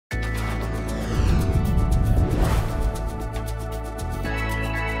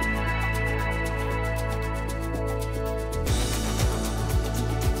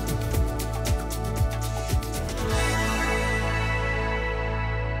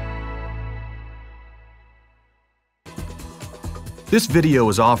This video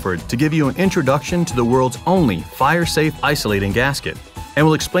was offered to give you an introduction to the world's only fire-safe isolating gasket, and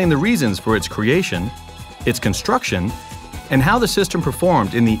will explain the reasons for its creation, its construction, and how the system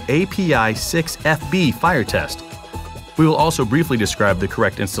performed in the API 6FB fire test. We will also briefly describe the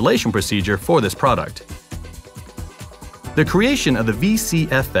correct installation procedure for this product. The creation of the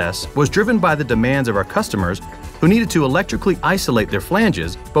VCFS was driven by the demands of our customers who needed to electrically isolate their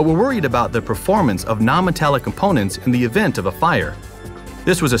flanges but were worried about the performance of non-metallic components in the event of a fire.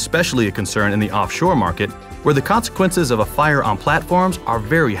 This was especially a concern in the offshore market, where the consequences of a fire on platforms are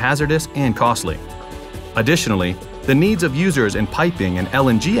very hazardous and costly. Additionally, the needs of users in piping and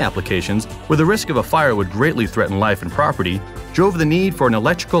LNG applications, where the risk of a fire would greatly threaten life and property, drove the need for an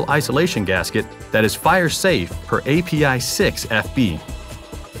electrical isolation gasket that is fire-safe per API 6FB.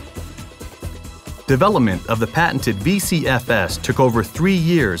 Development of the patented VCFS took over 3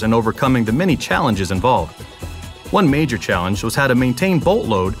 years in overcoming the many challenges involved. One major challenge was how to maintain bolt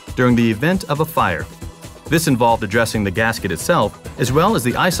load during the event of a fire. This involved addressing the gasket itself as well as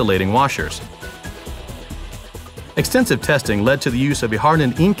the isolating washers. Extensive testing led to the use of a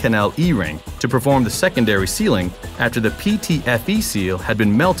hardened Inconel E-ring to perform the secondary sealing after the PTFE seal had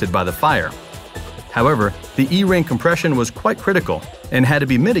been melted by the fire. However, the E-ring compression was quite critical and had to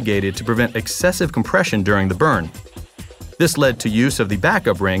be mitigated to prevent excessive compression during the burn. This led to use of the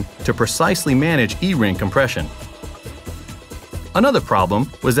backup ring to precisely manage E-ring compression. Another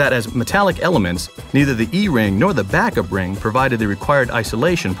problem was that as metallic elements, neither the E-ring nor the backup ring provided the required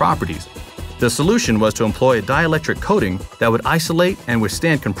isolation properties. The solution was to employ a dielectric coating that would isolate and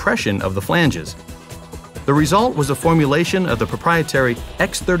withstand compression of the flanges. The result was a formulation of the proprietary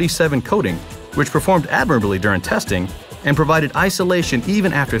X37 coating, which performed admirably during testing and provided isolation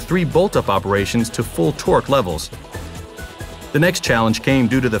even after 3 bolt-up operations to full torque levels. The next challenge came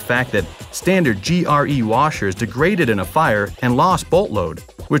due to the fact that standard GRE washers degraded in a fire and lost bolt load,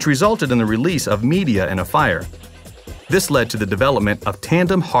 which resulted in the release of media in a fire. This led to the development of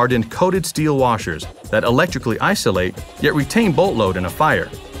tandem-hardened coated steel washers that electrically isolate yet retain bolt load in a fire.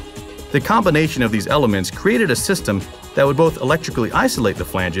 The combination of these elements created a system that would both electrically isolate the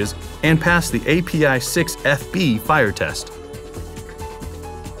flanges and pass the API 6FB fire test.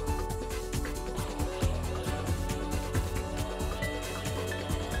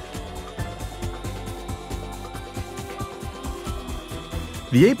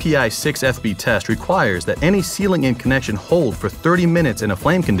 The API 6FB test requires that any sealing-in connection hold for 30 minutes in a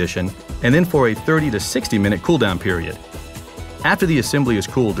flame condition and then for a 30 to 60-minute cooldown period. After the assembly is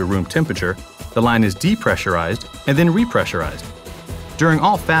cooled to room temperature, the line is depressurized and then repressurized. During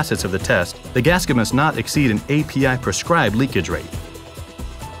all facets of the test, the gasket must not exceed an API prescribed leakage rate.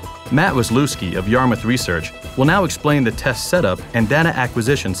 Matt Wysluski of Yarmouth Research will now explain the test setup and data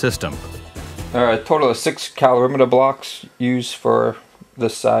acquisition system. There are a total of 6 calorimeter blocks used for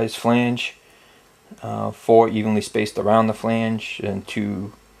this size flange, 4 evenly spaced around the flange and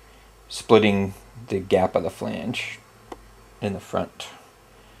 2 splitting the gap of the flange in the front.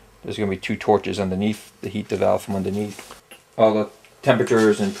 There's going to be 2 torches underneath to heat the valve from underneath. All the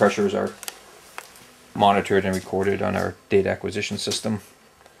temperatures and pressures are monitored and recorded on our data acquisition system.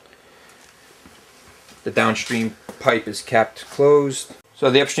 The downstream pipe is capped closed. So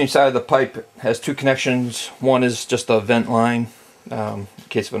the upstream side of the pipe has 2 connections. One is just a vent line. In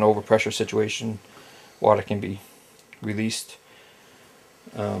case of an overpressure situation, water can be released.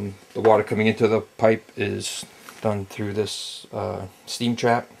 The water coming into the pipe is done through this steam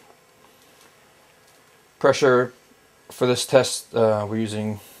trap. Pressure for this test, we're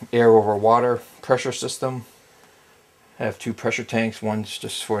using air over water pressure system. I have 2 pressure tanks, one's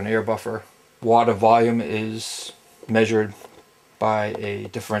just for an air buffer. Water volume is measured by a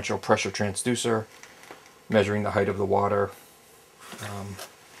differential pressure transducer, measuring the height of the water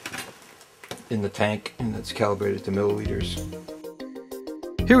in the tank, and it's calibrated to milliliters.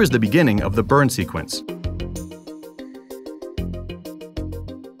 Here is the beginning of the burn sequence.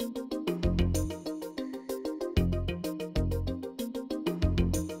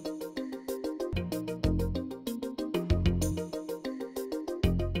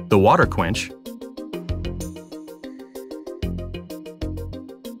 The water quench,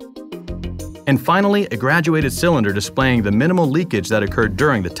 and finally a graduated cylinder displaying the minimal leakage that occurred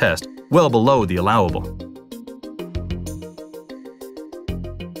during the test, well below the allowable.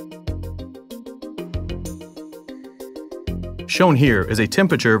 Shown here is a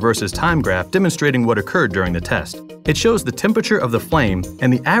temperature versus time graph demonstrating what occurred during the test. It shows the temperature of the flame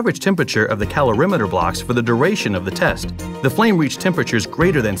and the average temperature of the calorimeter blocks for the duration of the test. The flame reached temperatures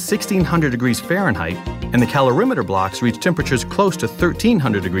greater than 1600 degrees Fahrenheit, and the calorimeter blocks reached temperatures close to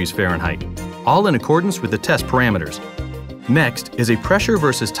 1300 degrees Fahrenheit, all in accordance with the test parameters. Next is a pressure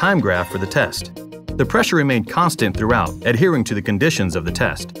versus time graph for the test. The pressure remained constant throughout, adhering to the conditions of the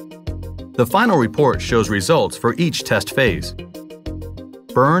test. The final report shows results for each test phase.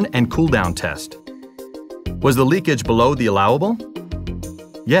 Burn and cool down test. Was the leakage below the allowable?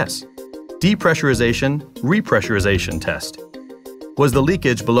 Yes. Depressurization, repressurization test. Was the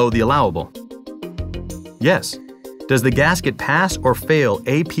leakage below the allowable? Yes. Does the gasket pass or fail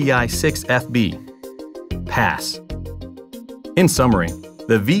API 6FB? Pass. In summary,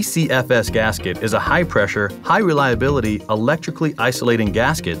 the VCFS gasket is a high-pressure, high-reliability, electrically isolating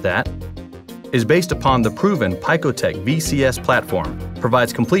gasket that is based upon the proven Pikotek VCS platform,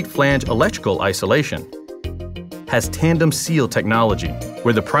 provides complete flange electrical isolation, has tandem seal technology,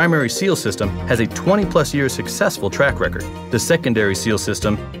 where the primary seal system has a 20-plus year successful track record. The secondary seal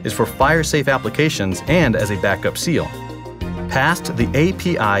system is for fire-safe applications and as a backup seal. Passed the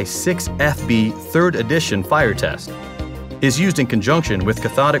API 6FB 3rd edition fire test. Is used in conjunction with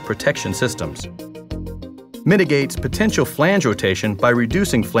cathodic protection systems. Mitigates potential flange rotation by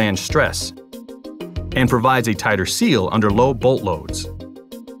reducing flange stress. And provides a tighter seal under low bolt loads.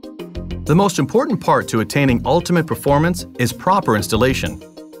 The most important part to attaining ultimate performance is proper installation.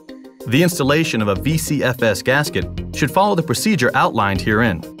 The installation of a VCFS gasket should follow the procedure outlined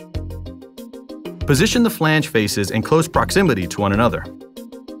herein. Position the flange faces in close proximity to one another.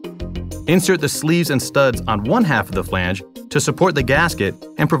 Insert the sleeves and studs on one half of the flange to support the gasket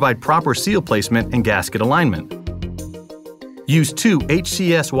and provide proper seal placement and gasket alignment. Use 2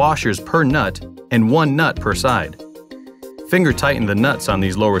 HCS washers per nut and 1 nut per side. Finger tighten the nuts on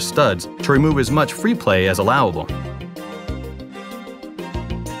these lower studs to remove as much free play as allowable.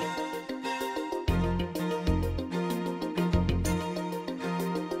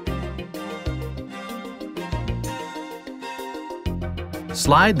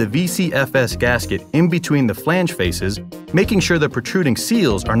 Slide the VCFS gasket in between the flange faces, making sure the protruding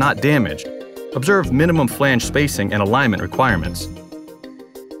seals are not damaged. Observe minimum flange spacing and alignment requirements.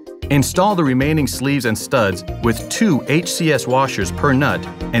 Install the remaining sleeves and studs with 2 HCS washers per nut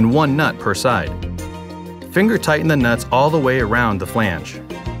and 1 nut per side. Finger tighten the nuts all the way around the flange.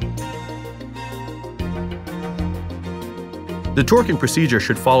 The torquing procedure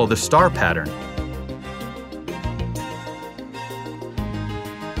should follow the star pattern.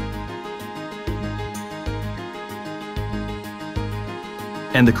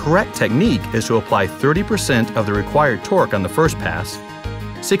 And the correct technique is to apply 30% of the required torque on the first pass,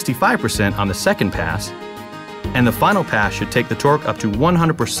 65% on the second pass, and the final pass should take the torque up to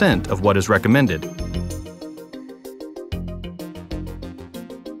 100% of what is recommended.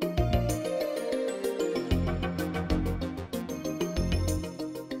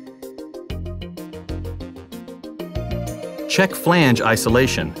 Check flange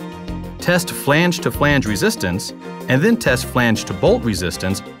isolation. Test flange-to-flange resistance, and then test flange-to-bolt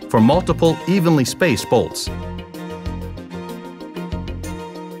resistance for multiple evenly spaced bolts.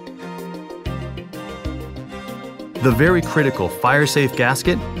 The very critical Firesafe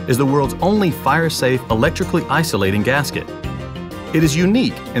gasket is the world's only fire-safe electrically isolating gasket. It is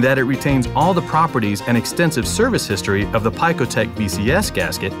unique in that it retains all the properties and extensive service history of the Pikotek VCS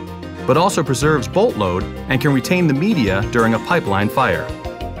gasket, but also preserves bolt load and can retain the media during a pipeline fire.